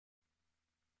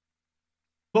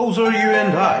Closer, you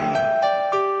and I.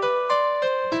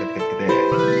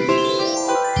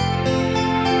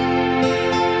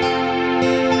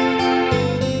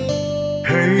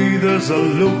 Hey, there's a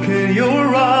look in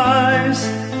your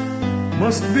eyes.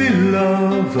 Must be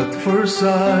love at first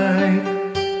sight.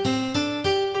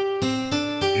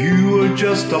 You were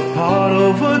just a part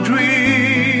of a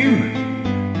dream,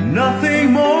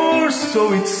 nothing more,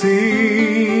 so it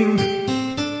seemed.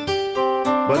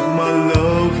 But my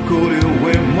love couldn't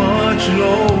wait much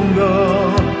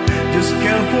longer. Just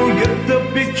can't forget the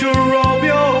picture of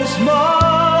your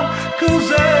smile. 'Cause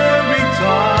every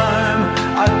time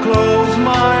I close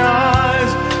my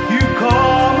eyes, you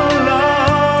come alive.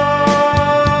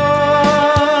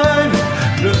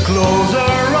 The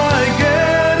closer I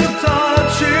get to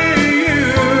touching you,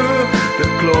 the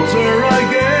closer I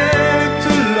get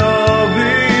to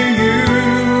loving you.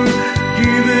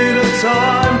 Give it a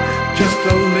time, just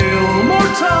a little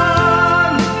more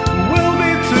time, we'll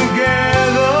be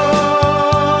together.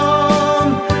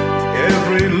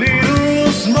 Every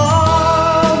little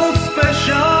smile, that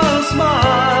special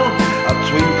smile, a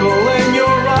twinkle in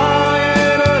your eye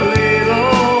in a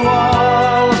little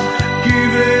while.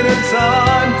 Give it a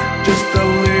time, just a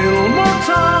little more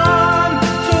time,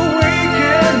 so we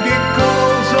can get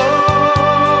closer.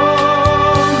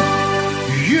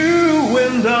 You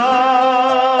and I.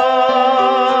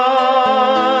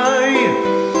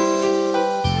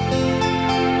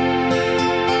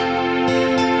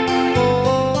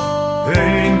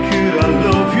 Then could I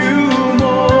love you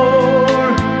more,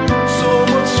 so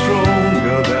much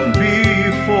stronger than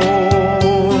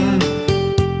before?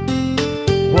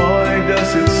 Why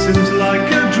does it seem like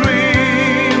a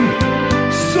dream?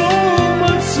 So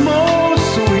much more,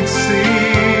 so it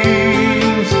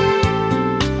seems.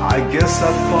 I guess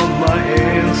I found my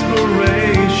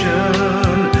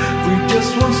inspiration. With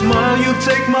just one smile, you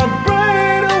take my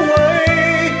breath